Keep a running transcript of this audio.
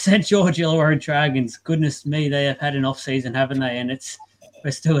St George Illawarra Dragons, goodness me, they have had an off-season, haven't they? And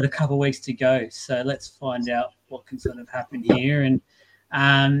we're still at a couple of weeks to go. So let's find out what can sort of happen here.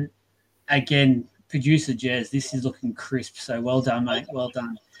 And again, producer Jez, this is looking crisp. So well done, mate. Well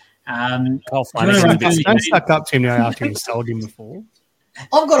done. Don't suck up to him now after you sold him before.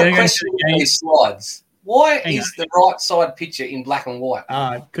 I've got a question on these slides. Why is the right side picture in black and white?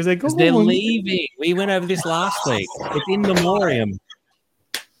 Because they're leaving. We went over this last week. It's in memoriam.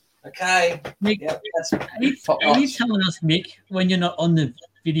 Okay. Mick, are you telling us, Mick, when you're not on the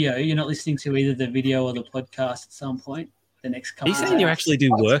video, you're not listening to either the video or the podcast at some point? The next couple. Are you saying you actually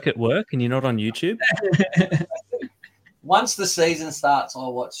do work at work and you're not on YouTube? Once the season starts, I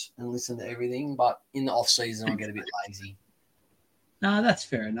watch and listen to everything, but in the off season, I get a bit lazy. No, that's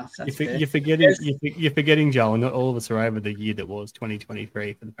fair enough. You're forgetting, Joel. Not all of us are over the year that was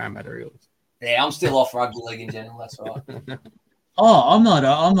 2023 for the Parramatta Eels. Yeah, I'm still off rugby league in general. That's right. Oh, I'm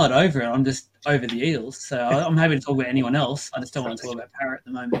not over it. I'm just over the Eels. So I'm happy to talk about anyone else. I just don't want to talk about Parrot at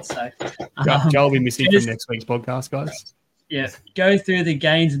the moment. So Joel will be missing from next week's podcast, guys. Yeah, go through the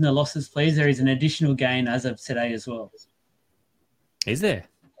gains and the losses, please. There is an additional gain as of today as well. Is there?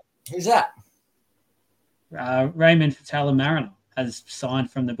 Who's that? Raymond Fatala-Mariner has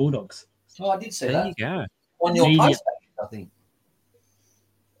signed from the Bulldogs. Oh, I did see there that. You go. On your post, I think.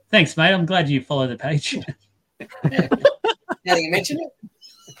 Thanks, mate. I'm glad you follow the page. Now that you mention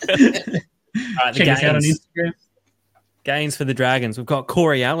it. All right, check us out on Instagram. Gains for the Dragons. We've got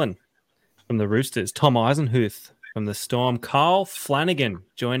Corey Allen from the Roosters, Tom Eisenhuth from the Storm, Kyle Flanagan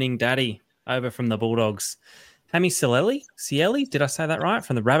joining Daddy over from the Bulldogs, Hammy Cieli, did I say that right,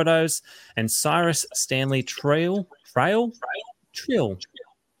 from the Rabbitohs, and Cyrus Stanley Trill. However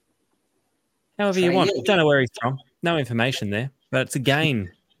you want. Don't know where he's from. No information there, but it's a gain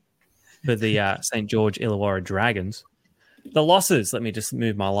for the St. George Illawarra Dragons. The losses, let me just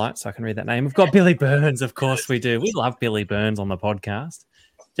move my light so I can read that name. We've got Billy Burns, of course we do. We love Billy Burns on the podcast.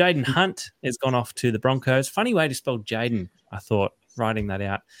 Jaden Hunt has gone off to the Broncos. Funny way to spell Jaden, I thought, writing that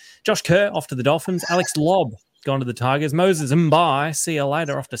out. Josh Kerr off to the Dolphins. Alex Lobb gone to the Tigers. Moses Mbai, see you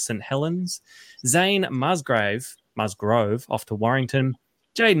later, off to St Helens. Zane Musgrove off to Warrington.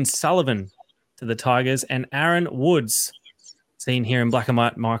 Jaden Sullivan to the Tigers. And Aaron Woods, seen here in black and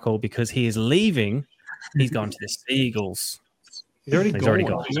white, Michael, because he is leaving. He's gone to the Seagulls. He's already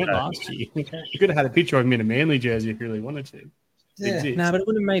gone. He went last year. You could have had a picture of him in a Manly jersey if you really wanted to. Yeah. No, but it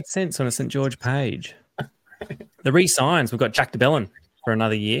wouldn't have made sense on a St George page. The re-signs, we've got Jack DeBellin for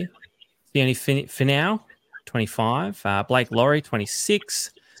another year. Fiona Finau, 25. Blake Laurie,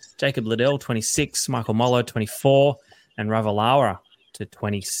 26. Jacob Liddell, 26. Michael Mollo, 24. And Ravalawa to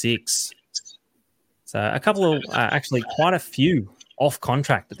 26. So a couple of, actually quite a few off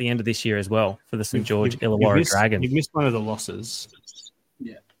contract at the end of this year as well for the St George Illawarra Dragons. You've missed one of the losses.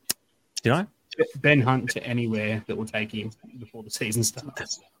 Yeah. Did I? Ben Hunt to anywhere that will take him before the season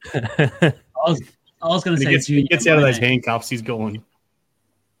starts. I was going to say he gets out of those handcuffs, he's gone.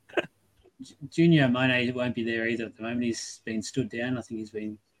 Junior Monet won't be there either at the moment. He's been stood down. I think he's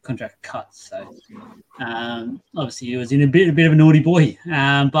been contract cut. So obviously he was in a bit of a naughty boy.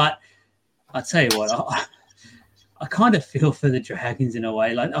 But I tell you what, I kind of feel for the Dragons in a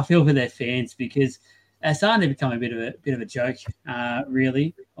way. Like I feel for their fans because they're starting to become a bit of a joke,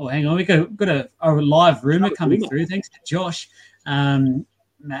 really. Oh, hang on, we got a live rumor coming through. Thanks to Josh.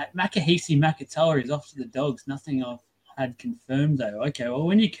 Makahisi Makatoa is off to the Dogs. Nothing I've had confirmed though. Okay, well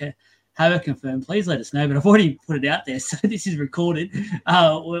when you have it confirmed, please let us know. But I've already put it out there, so this is recorded.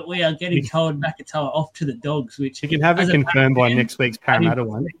 We are getting told Makatoa off to the Dogs, which you can have it confirmed by next week's Parramatta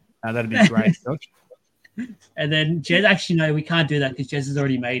one. That'd be great, Josh. And then Jez, actually, no, we can't do that because Jez has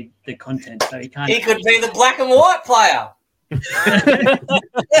already made the content, so he can't. He could be the black and white player.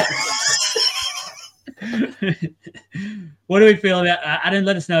 What do we feel about Adam?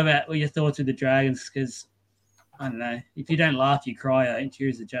 Let us know about what your thoughts with the Dragons, because I don't know. If you don't laugh, you cry. Ain't you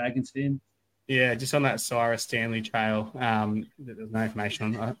as a Dragons fan? Yeah, just on that Cyrus Stanley trail, there's no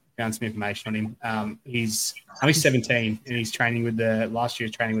information on. I found some information on him. He's only 17 and he's training with last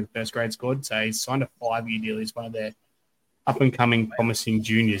year's training with the first grade squad. So he's signed a 5-year deal. He's one of their up and coming promising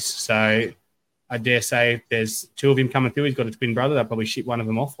juniors. So I dare say if there's two of him coming through, he's got a twin brother. They'll probably ship one of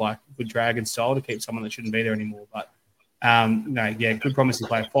them off like good Dragon style to keep someone that shouldn't be there anymore. But good promising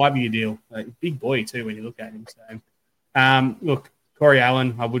player, 5-year deal. Big boy too when you look at him. So look. Corey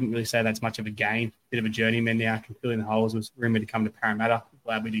Allen, I wouldn't really say that's much of a gain. Bit of a journeyman now, can fill in the holes. Was rumoured to come to Parramatta.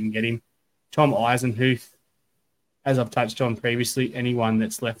 Glad we didn't get him. Tom Eisenhuth, as I've touched on previously, anyone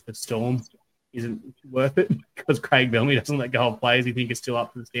that's left the Storm isn't worth it because Craig Bellamy doesn't let go of players he think is still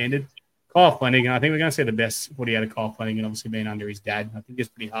up to the standard. Kyle Flanagan, I think we're going to see the best footy out of Kyle Flanagan, obviously being under his dad. I think he's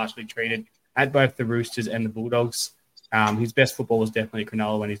pretty harshly treated at both the Roosters and the Bulldogs. His best football was definitely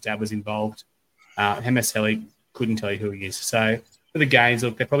Cronulla when his dad was involved. MS Helly couldn't tell you who he is. So for the games,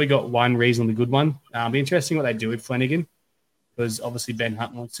 look, they've probably got one reasonably good one. It'll be interesting what they do with Flanagan, because obviously Ben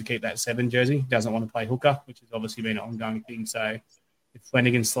Hunt wants to keep that 7 jersey. He doesn't want to play hooker, which has obviously been an ongoing thing. So if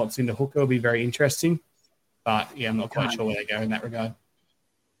Flanagan slots into hooker, it'll be very interesting. But, yeah, I'm not quite sure where they go in that regard.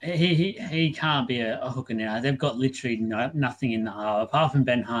 He can't be a hooker now. They've got literally nothing in the half. Apart from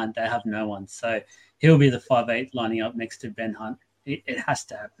Ben Hunt, they have no one. So he'll be the 5'8" lining up next to Ben Hunt. It has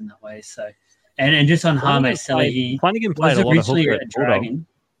to happen that way. So, and just on Harmay Selly, Flanagan played a lot of hooker at Dragon.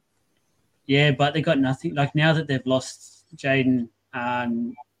 Yeah, but they got nothing. Like now that they've lost Jaden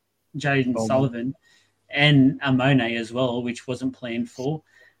Sullivan and Amone as well, which wasn't planned for.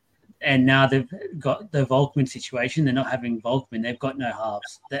 And now they've got the Volkman situation. They're not having Volkman. They've got no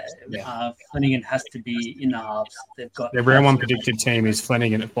halves. Flanagan has to be in the halves. They've got the round one predicted team is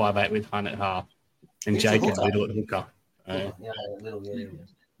Flanagan at 5'8" with Hunt at half, and Jacob Little at hooker.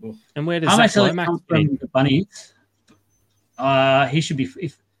 And where does Zach Lomax come from? The Bunnies. He should be.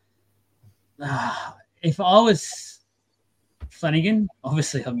 If I was Flanagan,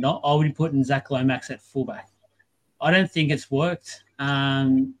 obviously I'm not. I would be putting Zach Lomax at fullback. I don't think it's worked.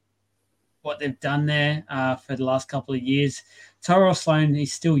 What they've done there for the last couple of years. Tyrell Sloan,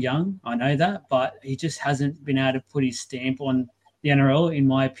 he's still young, I know that, but he just hasn't been able to put his stamp on the NRL, in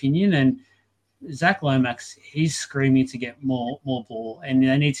my opinion. And Zach Lomax, he's screaming to get more ball, and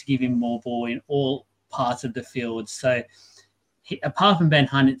they need to give him more ball in all parts of the field. So apart from Ben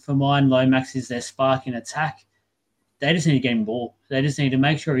Hunt, for mine, Lomax is their spark in attack. They just need to get him ball. They just need to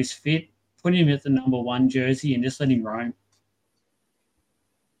make sure he's fit, put him at the number 1 jersey, and just let him roam.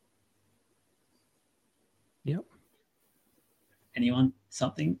 Yep. Anyone?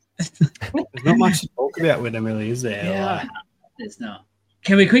 Something? There's not much to talk about with them, really, is there? Yeah, there's not.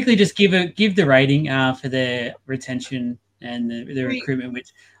 Can we quickly just give the rating for their retention and the recruitment? Which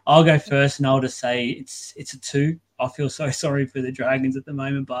I'll go first, and I'll just say it's a 2. I feel so sorry for the Dragons at the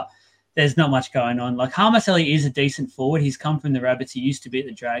moment, but there's not much going on. Like Harmaselli is a decent forward. He's come from the Rabbits. He used to be at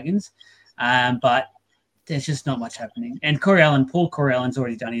the Dragons, but there's just not much happening. And Paul Corey Allen's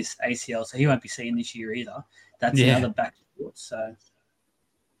already done his ACL, so he won't be seen this year either. That's another back foot. So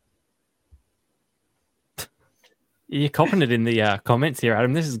you're copping it in the comments here,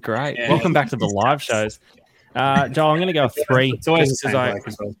 Adam. This is great. Yeah. Welcome back to the live shows. Joel, I'm going to go a 3. It's always the same.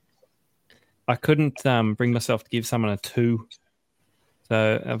 I couldn't bring myself to give someone a 2.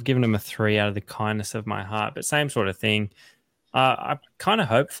 So I've given him a 3 out of the kindness of my heart. But same sort of thing. I kind of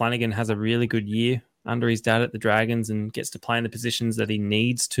hope Flanagan has a really good year under his dad at the Dragons and gets to play in the positions that he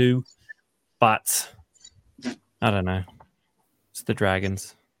needs to. But I don't know. It's the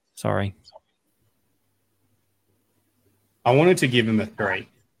Dragons. Sorry. I wanted to give him a 3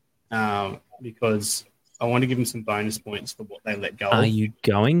 because I want to give him some bonus points for what they let go of. Are you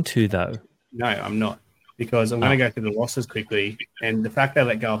going to, though? No, I'm not. Because I'm going to go through the losses quickly. And the fact they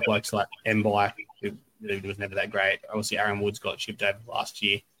let go of blokes like Mbai, who was never that great. Obviously, Aaron Woods got shipped over last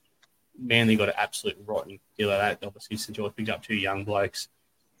year. Manly got an absolute rotten deal of that. Obviously, St. George picked up 2 young blokes.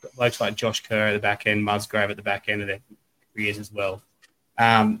 Blokes like Josh Kerr at the back end, Musgrave at the back end of their careers as well.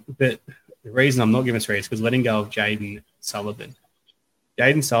 But the reason I'm not giving 3 is because letting go of Jaden Sullivan.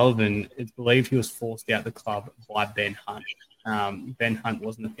 Jaden Sullivan, it's believed he was forced out the club by Ben Hunt. Ben Hunt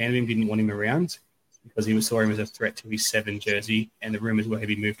wasn't a fan of him, didn't want him around because he saw him as a threat to his 7 jersey, and the rumours were he'd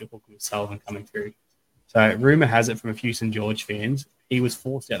be moved to hook with Sullivan coming through. So rumour has it from a few St. George fans, he was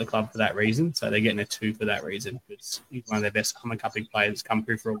forced out the club for that reason. So they're getting a 2 for that reason because he's one of their best Hummer-cupping players that's come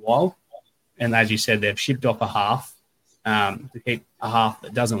through for a while. And as you said, they've shipped off a half to keep a half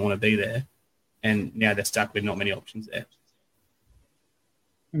that doesn't want to be there. And now they're stuck with not many options there.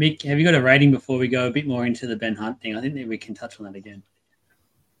 Mick, have you got a rating before we go a bit more into the Ben Hunt thing? I think that we can touch on that again.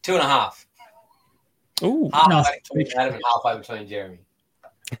 2.5. Oh, halfway between Adam and halfway between Jeremy.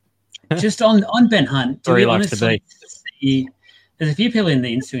 Just on Ben Hunt, where he likes to be. There's a few people in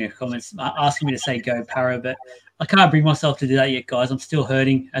the Instagram comments asking me to say go Para, but I can't bring myself to do that yet, guys. I'm still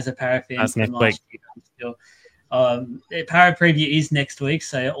hurting as a Para fan. That's next week. Para preview is next week,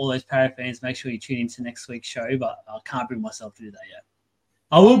 so all those Para fans, make sure you tune into next week's show, but I can't bring myself to do that yet.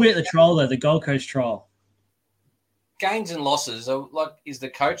 I will be at the trial, though, the Gold Coast trial. Gains and losses, is the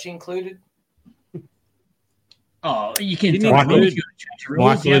coach included? Oh, you can.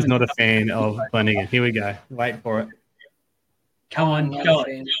 Michael is not a fan of Flanagan. Here we go. Wait for it. Come on, go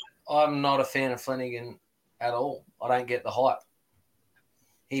on. I'm not a fan of Flanagan at all. I don't get the hype.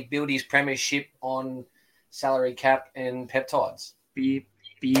 He built his premiership on salary cap and peptides. Beep,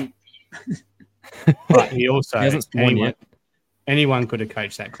 beep, But he also He hasn't sworn yet. anyone could have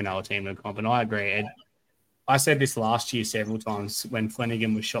coached that Cronulla team to the comp, and I agree. Ed, I said this last year several times when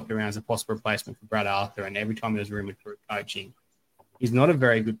Flanagan was shopped around as a possible replacement for Brad Arthur, and every time he was rumoured for coaching. He's not a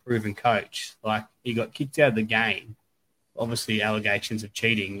very good proven coach. Like, he got kicked out of the game. Obviously, allegations of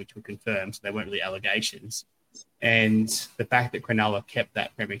cheating, which were confirmed, so they weren't really allegations. And the fact that Cronulla kept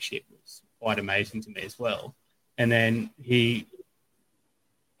that premiership was quite amazing to me as well. And then he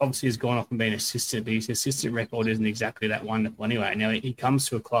obviously has gone off and been assistant, but his assistant record isn't exactly that wonderful anyway. Now, he comes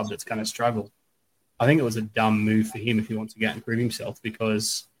to a club that's going to struggle. I think it was a dumb move for him if he wants to go out and prove himself,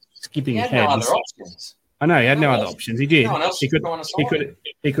 because skipping ahead. He had no other options. I know, he had no other options. He did. No one else He could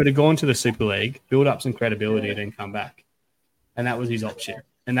have gone to the Super League, build up some credibility, and then come back. And that was his option.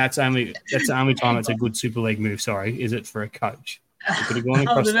 And that's the only time it's a good Super League move, is it for a coach. He could have gone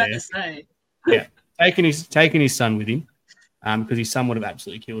across there. Yeah. Taken his son with him, because his son would have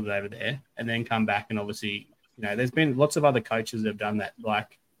absolutely killed it over there, and then come back. And obviously, there's been lots of other coaches that have done that,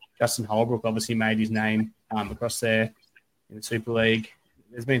 like Justin Holbrook obviously made his name across there in the Super League.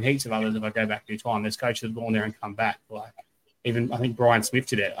 There's been heaps of others if I go back through time. There's coaches that have gone there and come back. Like, even I think Brian Smith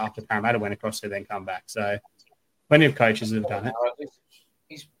did it after Parramatta went across there, then come back. So plenty of coaches have done it.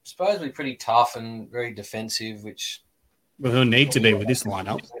 He's supposedly pretty tough and very defensive, which... Well, he'll need to be with this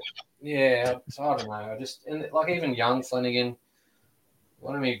lineup. Yeah, I don't know. Even young Flanagan,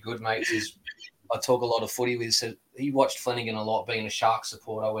 one of my good mates is I talk a lot of footy with, said he watched Flanagan a lot being a Sharks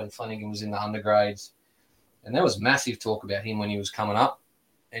supporter when Flanagan was in the undergrades. And there was massive talk about him when he was coming up,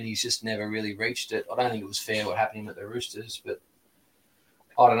 and he's just never really reached it. I don't think it was fair what happened to him at the Roosters, but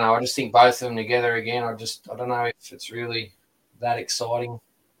I don't know. I just think both of them together again, I don't know if it's really that exciting.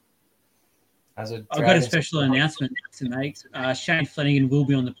 I've got a special announcement to make. Shane Flanagan will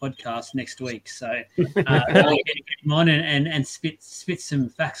be on the podcast next week, so get him on and spit some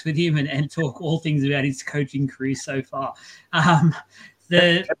facts with him and talk all things about his coaching career so far.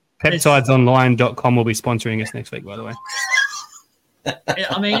 Peptidesonline.com will be sponsoring us next week, by the way.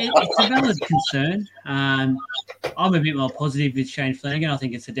 I mean, it's a valid concern. I'm a bit more positive with Shane Flanagan. I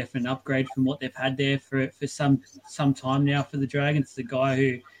think it's a definite upgrade from what they've had there for some time now for the Dragons. It's a guy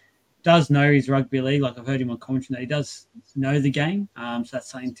who does know his rugby league. Like, I've heard him on commentary that he does know the game. So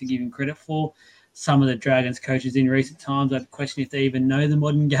that's something to give him credit for. Some of the Dragons coaches in recent times, I've questioned if they even know the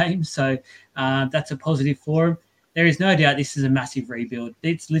modern game. So that's a positive for him. There is no doubt this is a massive rebuild.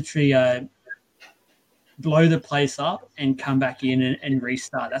 It's literally blow the place up and come back in and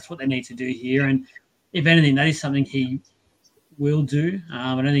restart. That's what they need to do here. And if anything, that is something he will do.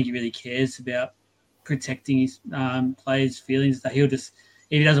 I don't think he really cares about protecting his players' feelings. That he'll just,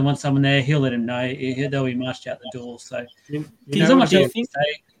 if he doesn't want someone there, he'll let him know. They'll be marched out the door. So there's not much else to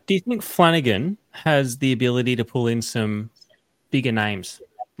say. Do you think Flanagan has the ability to pull in some bigger names?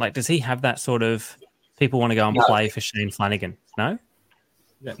 Like, does he have that sort of people want to go and play for Shane Flanagan? No?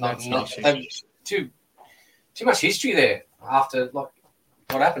 That's not too much history there after what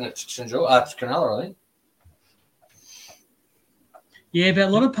happened at Cronulla, I think. Yeah, but a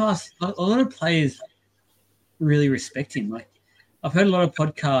lot of players really respect him. Like, I've heard a lot of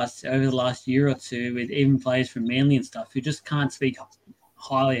podcasts over the last year or two with even players from Manly and stuff who just can't speak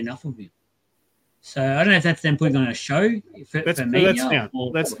highly enough of him. So I don't know if that's them putting on a show for media.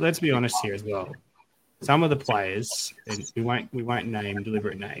 Let's be honest here as well. Some of the players, and we won't name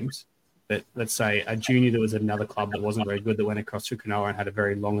deliberate names, but let's say a junior that was at another club that wasn't very good that went across to Cronulla and had a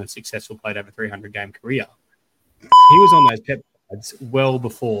very long and successful, played over 300-game career. He was on those peptides well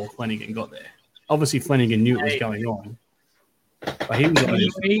before Flanagan got there. Obviously, Flanagan knew it was going on. But he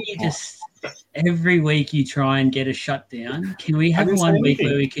was every week you try and get a shutdown. Can we have one week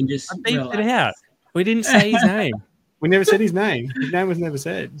where we can just beat it out? We didn't say his name. We never said his name. His name was never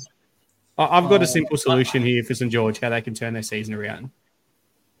said. I've got a simple solution here for St. George, how they can turn their season around.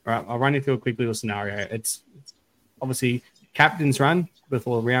 All right, I'll run you through a quick little scenario. It's obviously captain's run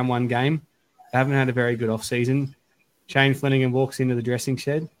before round one game. They haven't had a very good off-season. Shane Flanagan walks into the dressing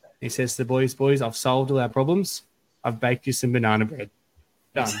shed. He says to the boys, I've solved all our problems. I've baked you some banana bread.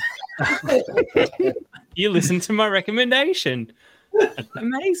 Done. You listened to my recommendation.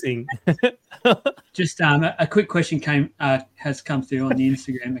 Amazing. Just a quick question has come through on the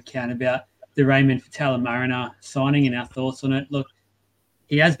Instagram account about the Raymond Fatala-Mariner signing and our thoughts on it. Look,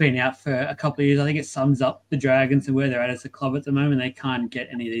 he has been out for a couple of years. I think it sums up the Dragons and where they're at as a club at the moment. They can't get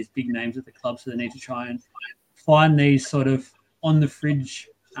any of these big names at the club, so they need to try and find these sort of on-the-fridge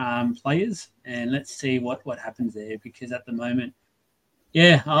players, and let's see what happens there, because at the moment,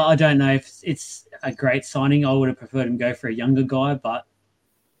 I don't know if it's a great signing. I would have preferred him go for a younger guy, but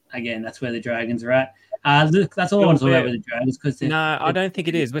again, that's where the Dragons are at. Look, that's all I want to talk about with the Dragons. No, I don't think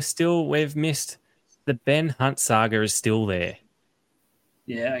it is. We've missed the Ben Hunt saga is still there.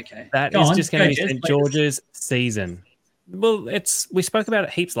 Yeah, okay. That is just going to be St. George's season. Well, we spoke about it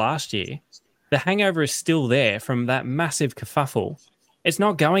heaps last year. The hangover is still there from that massive kerfuffle. It's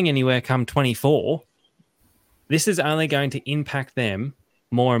not going anywhere come 24. This is only going to impact them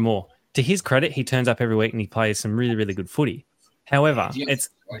more and more. To his credit, he turns up every week and he plays some really, really good footy. However, it's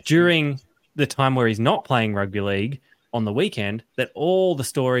during the time where he's not playing rugby league on the weekend that all the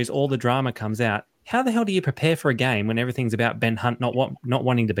stories, all the drama comes out. How the hell do you prepare for a game when everything's about Ben Hunt not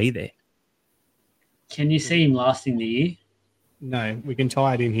wanting to be there? Can you see him lasting the year? No, we can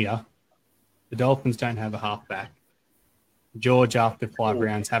tie it in here. The Dolphins don't have a halfback. George, after 5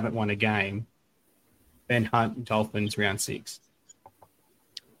 rounds, haven't won a game. Ben Hunt, Dolphins, round 6.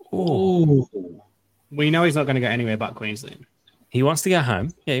 Oh, We know he's not going to go anywhere but Queensland. He wants to go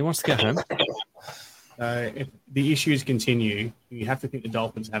home. Yeah, he wants to go home. So if the issues continue, you have to think the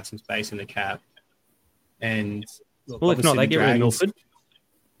Dolphins have some space in the cap. And look, well, if not, they get rid of Milford.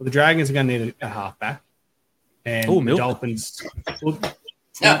 Well, the Dragons are going to need a halfback. And the Dolphins... Milford's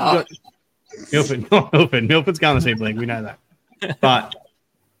going to Super League. We know that. But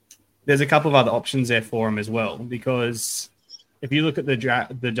there's a couple of other options there for him as well, because if you look at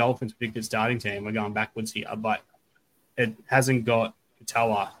the Dolphins' predicted starting team, we're going backwards here, but it hasn't got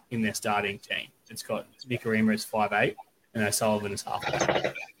Katoa in their starting team. It's got Nicarima as 5'8", and O'Sullivan as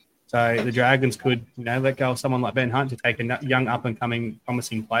halfback. So the Dragons could, let go of someone like Ben Hunt to take a young up-and-coming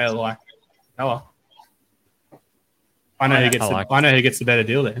promising player like Katoa. I know who gets the better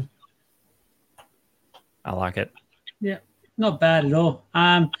deal there. I like it. Yeah, not bad at all.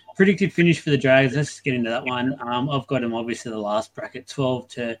 Predicted finish for the Dragons. Let's get into that one. I've got them obviously the last bracket, 12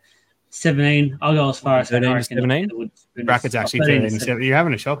 to 17. I'll go as far as 13 to 17. Bracket's actually 13 to 17. You're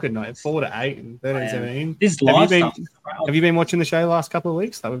having a shocker night. 4 to 8 and 13 to 17. This have you been watching the show the last couple of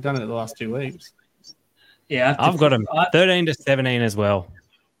weeks? Like we've done it the last 2 weeks. Yeah, I've got them 13 to 17 as well.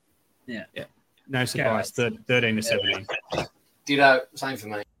 Yeah. No surprise. 13 to 17. Ditto. Same for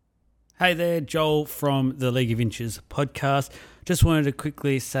me. Hey there, Joel from the League of Inches podcast. Just wanted to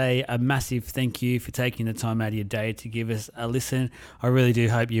quickly say a massive thank you for taking the time out of your day to give us a listen. I really do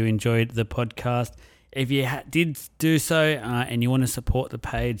hope you enjoyed the podcast. If you did do so and you want to support the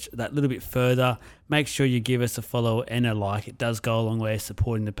page that little bit further, make sure you give us a follow and a like. It does go a long way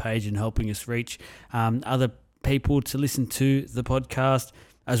supporting the page and helping us reach other people to listen to the podcast,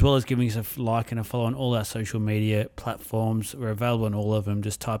 as well as giving us a like and a follow on all our social media platforms. We're available on all of them.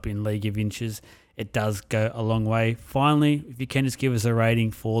 Just type in League of Inches. It does go a long way. Finally, if you can just give us a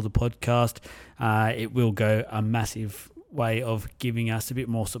rating for the podcast, it will go a massive way of giving us a bit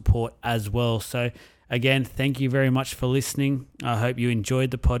more support as well. So again, thank you very much for listening. I hope you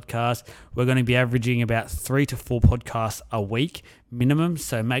enjoyed the podcast. We're going to be averaging about 3 to 4 podcasts a week minimum.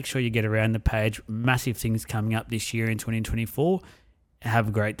 So make sure you get around the page. Massive things coming up this year in 2024. Have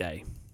a great day.